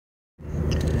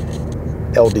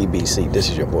LDBC. This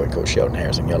is your boy, Coach Shelton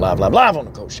Harrison. You're live on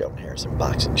the Coach Shelton Harrison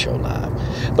Boxing Show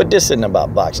live. But this isn't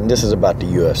about boxing. This is about the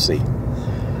UFC.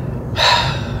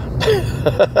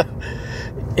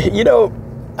 You know,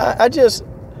 I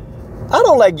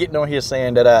don't like getting on here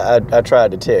saying that I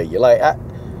tried to tell you. Like,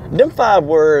 them 5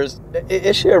 words,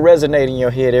 it should resonate in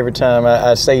your head every time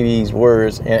I say these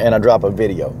words and I drop a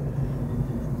video.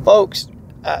 Folks,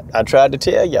 I tried to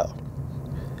tell y'all.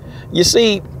 You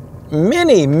see,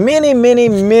 many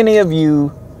of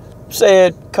you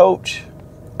said, Coach,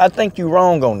 I think you're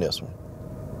wrong on this one.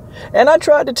 And I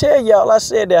tried to tell y'all, I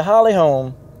said that Holly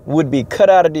Holm would be cut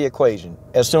out of the equation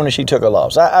as soon as she took her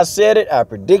loss. I said it, I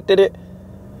predicted it.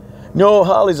 No,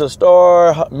 Holly's a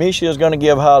star. Miesha is going to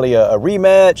give Holly a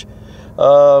rematch.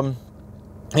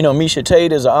 You know, Miesha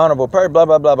Tate is an honorable person, blah,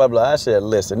 blah, blah, blah, blah. I said,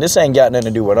 listen, this ain't got nothing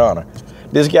to do with honor.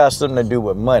 This got something to do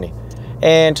with money.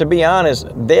 And to be honest,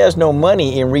 there's no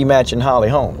money in rematching Holly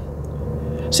Holm.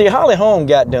 See, Holly Holm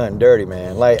got done dirty,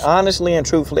 man. Like, honestly and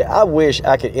truthfully, I wish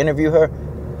I could interview her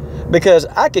because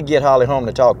I could get Holly Holm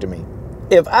to talk to me.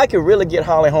 If I could really get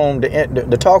Holly Holm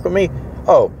to talk with me,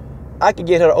 oh, I could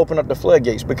get her to open up the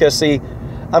floodgates because, see,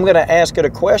 I'm going to ask her the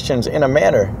questions in a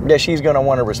manner that she's going to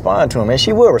want to respond to them, and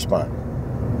she will respond.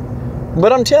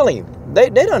 But I'm telling you, they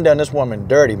done this woman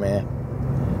dirty, man.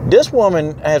 This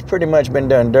woman has pretty much been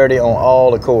done dirty on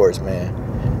all accords, man.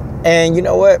 And you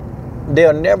know what?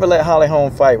 They'll never let Holly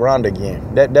Holm fight Ronda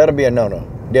again. That'll be a no-no.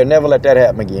 They'll never let that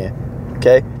happen again,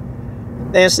 okay?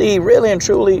 And see, really and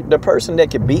truly, the person that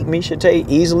could beat Miesha Tate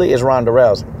easily is Ronda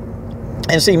Rousey.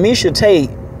 And see, Miesha Tate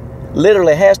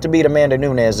literally has to beat Amanda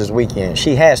Nunes this weekend.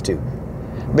 She has to.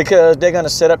 Because they're going to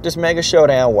set up this mega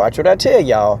showdown. Watch what I tell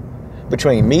y'all.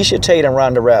 Between Miesha Tate and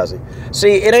Ronda Rousey.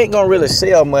 See, it ain't going to really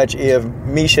sell much if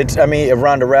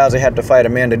Ronda Rousey had to fight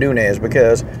Amanda Nunes,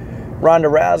 because Ronda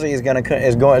Rousey is going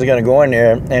to go in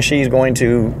there and she's going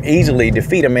to easily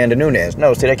defeat Amanda Nunes.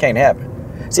 No, see, that can't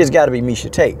happen. See, it's got to be Miesha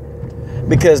Tate.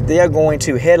 Because they're going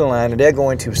to headline and they're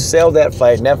going to sell that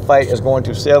fight, and that fight is going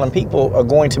to sell, and people are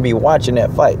going to be watching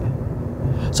that fight.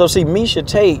 So see, Miesha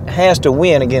Tate has to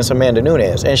win against Amanda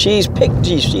Nunes, and she's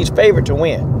favored to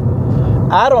win.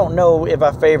 I don't know if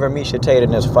I favor Miesha Tate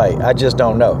in this fight. I just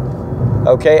don't know.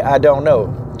 Okay, I don't know,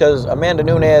 because Amanda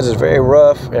Nunes is very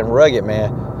rough and rugged,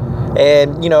 man.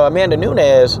 And you know, Amanda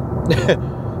Nunes,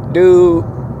 dude,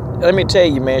 let me tell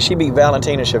you, man, she beat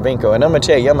Valentina Shevchenko. And I'm going to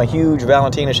tell you, I'm a huge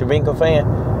Valentina Shevchenko fan.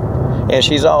 And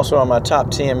she's also on my top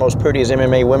 10 most prettiest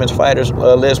MMA women's fighters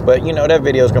list. But, you know, that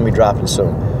video is going to be dropping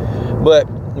soon. But,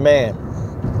 man,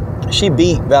 she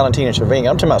beat Valentina Shevchenko.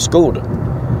 I'm talking about schooled her.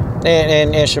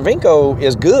 And Shevchenko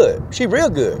is good. She real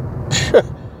good.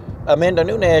 Amanda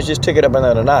Nunes just took it up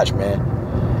another notch, man.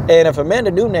 And if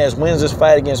Amanda Nunes wins this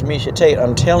fight against Miesha Tate,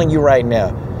 I'm telling you right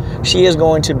now, she is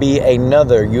going to be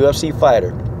another UFC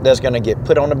fighter that's going to get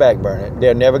put on the back burner.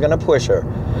 They're never going to push her.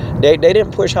 They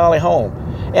didn't push Holly Holm.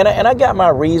 And I got my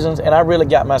reasons, and I really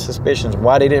got my suspicions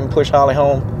why they didn't push Holly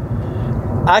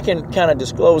Holm. I can kind of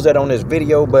disclose that on this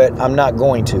video, but I'm not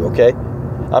going to, okay?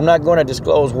 I'm not going to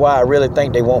disclose why I really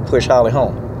think they won't push Holly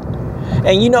Holm.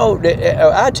 And you know,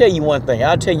 I'll tell you one thing.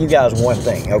 I'll tell you guys one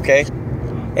thing, okay?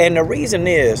 And the reason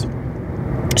is,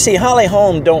 see, Holly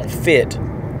Holm don't fit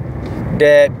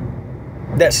that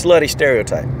slutty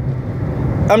stereotype.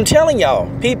 I'm telling y'all,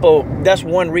 people, that's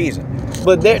one reason.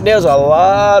 But there's a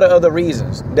lot of other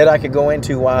reasons that I could go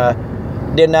into why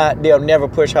they'll never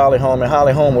push Holly Holm, and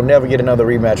Holly Holm will never get another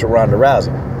rematch with Ronda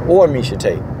Rousey or Miesha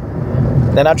Tate.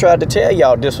 Then I tried to tell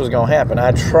y'all this was going to happen.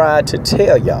 I tried to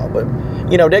tell y'all, but,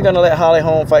 you know, they're going to let Holly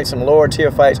Holm fight some lower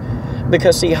tier fights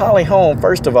because, see, Holly Holm,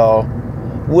 first of all,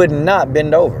 would not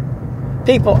bend over.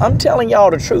 People, I'm telling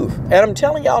y'all the truth. And I'm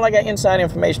telling y'all I got inside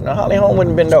information. Now, Holly Holm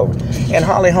wouldn't bend over. And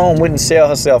Holly Holm wouldn't sell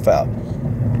herself out.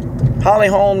 Holly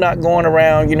Holm not going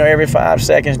around, you know, every 5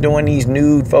 seconds doing these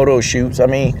nude photo shoots. I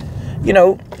mean, you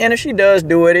know, and if she does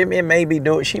do it, it may be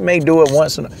do it. She may do it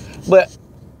once. But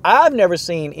I've never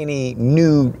seen any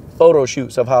nude photo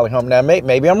shoots of Holly Holm. Now,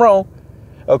 maybe I'm wrong.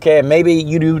 Okay, maybe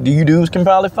you dudes can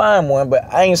probably find one, but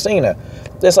I ain't seen her.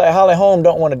 It's like Holly Holm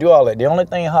don't want to do all that. The only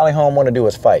thing Holly Holm want to do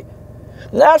is fight.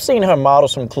 Now, I've seen her model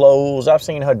some clothes. I've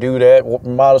seen her do that,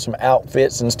 model some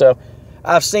outfits and stuff.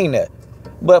 I've seen that.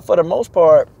 But for the most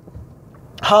part,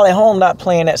 Holly Holm not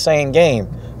playing that same game.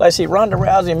 Like, see, Ronda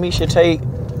Rousey and Miesha Tate,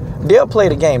 they'll play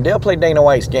the game. They'll play Dana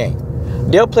White's game.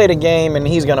 They'll play the game, and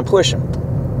he's going to push him.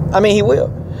 I mean, he will.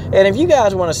 And if you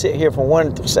guys want to sit here for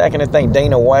 1 second and think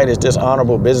Dana White is this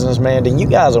honorable businessman, then you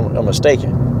guys are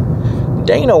mistaken.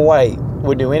 Dana White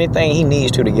would do anything he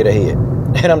needs to get ahead.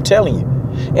 And I'm telling you.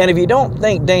 And if you don't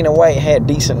think Dana White had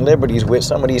decent liberties with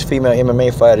some of these female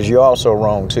MMA fighters, you're also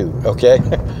wrong too, okay?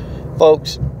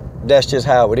 Folks, that's just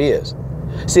how it is.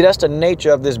 See, that's the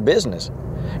nature of this business.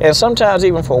 And sometimes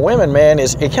even for women, man,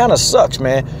 it kind of sucks,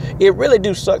 man. It really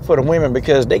do suck for the women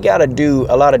because they got to do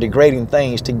a lot of degrading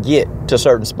things to get to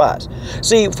certain spots.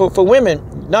 See, for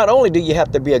women, not only do you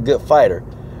have to be a good fighter,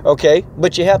 okay,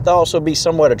 but you have to also be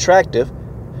somewhat attractive,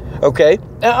 okay?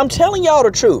 Now, I'm telling y'all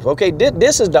the truth, okay?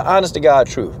 This is the honest to God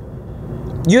truth.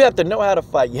 You have to know how to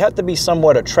fight. You have to be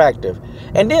somewhat attractive.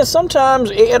 And then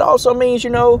sometimes it also means, you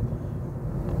know,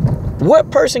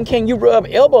 what person can you rub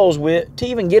elbows with to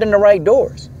even get in the right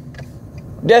doors?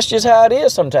 That's just how it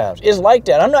is sometimes. It's like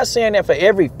that. I'm not saying that for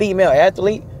every female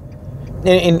athlete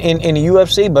in the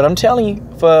UFC, but I'm telling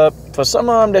you, for some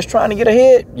of them that's trying to get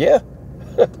ahead, yeah.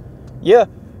 Yeah.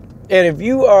 And if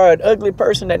you are an ugly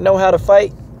person that know how to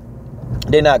fight,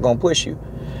 they're not going to push you.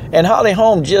 And Holly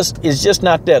Holm is just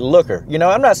not that looker. You know,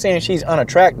 I'm not saying she's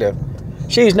unattractive.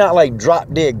 She's not like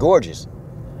drop dead gorgeous.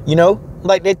 You know,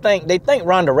 like they think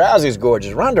Ronda Rousey's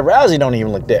gorgeous. Ronda Rousey don't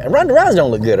even look that. Ronda Rousey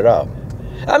don't look good at all.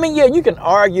 I mean, yeah, you can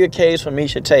argue a case for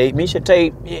Miesha Tate. Miesha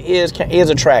Tate is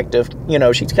attractive. You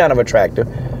know, she's kind of attractive.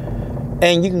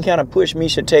 And you can kind of push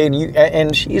Miesha Tate,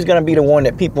 and she's going to be the one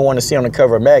that people want to see on the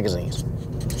cover of magazines.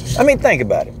 I mean, think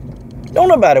about it. Don't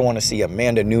nobody want to see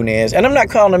Amanda Nunes. And I'm not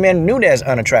calling Amanda Nunes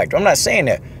unattractive. I'm not saying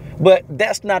that. But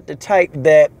that's not the type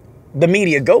that the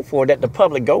media go for, that the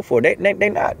public go for. They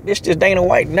not. It's just Dana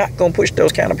White not going to push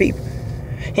those kind of people.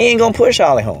 He ain't going to push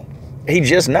Holly Holm. He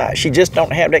just not. She just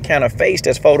don't have that kind of face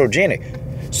that's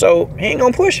photogenic. So he ain't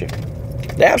going to push her.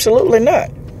 Absolutely not.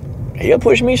 He'll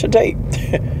push Miesha Tate.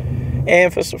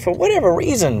 And for whatever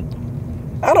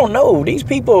reason, I don't know. These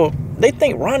people, they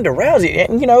think Ronda Rousey,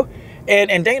 and you know,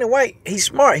 and Dana White, he's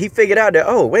smart. He figured out that,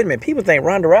 oh, wait a minute, people think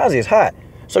Ronda Rousey is hot.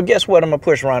 So guess what? I'm going to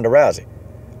push Ronda Rousey.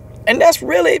 And that's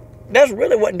really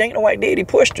what Dana White did. He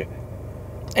pushed her.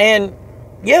 And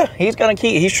yeah, he's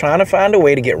trying to find a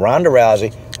way to get Ronda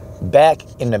Rousey back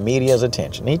in the media's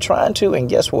attention. He's trying to, and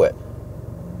guess what?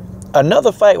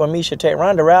 Another fight with Miesha Tate,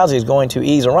 Ronda Rousey is going to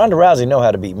ease. Ronda Rousey know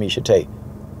how to beat Miesha Tate.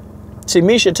 See,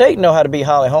 Miesha Tate know how to beat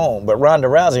Holly Holm, but Ronda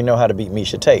Rousey know how to beat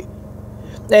Miesha Tate.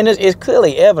 And it's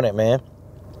clearly evident, man.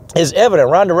 It's evident.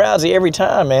 Ronda Rousey, every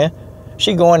time, man,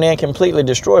 she go in there and completely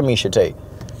destroy Miesha Tate.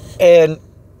 And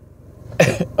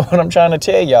what I'm trying to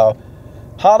tell y'all,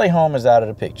 Holly Holm is out of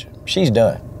the picture. She's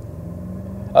done.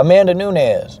 Amanda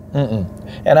Nunes,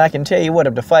 And I can tell you what,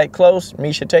 if the fight close,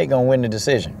 Miesha Tate gonna win the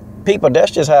decision. People,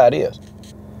 that's just how it is.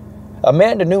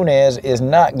 Amanda Nunes is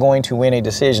not going to win a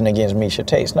decision against Miesha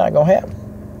Tate. It's not gonna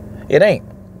happen. It ain't.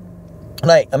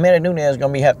 Like, Amanda Nunes is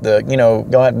gonna have to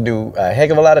do a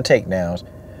heck of a lot of takedowns.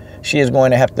 She is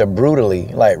going to have to brutally,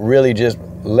 like, really just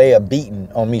lay a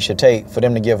beating on Miesha Tate for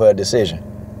them to give her a decision.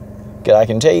 Because I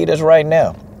can tell you this right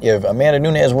now. If Amanda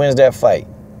Nunes wins that fight,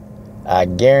 I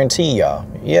guarantee y'all,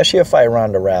 yeah, she'll fight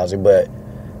Ronda Rousey, but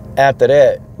after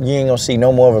that, you ain't gonna see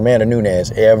no more of Amanda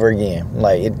Nunes ever again.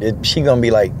 Like, she gonna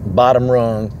be like bottom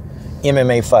rung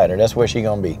MMA fighter. That's where she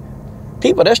gonna be.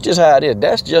 People, that's just how it is.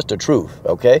 That's just the truth,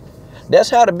 okay? That's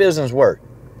how the business works.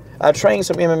 I trained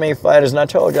some MMA fighters, and I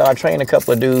told y'all I trained a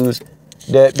couple of dudes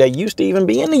that used to even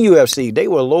be in the UFC. They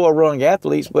were lower rung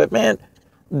athletes, but man,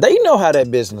 they know how that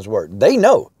business works. They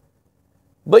know.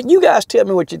 But you guys tell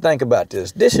me what you think about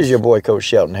this. This is your boy, Coach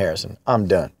Shelton Harrison. I'm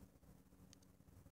done.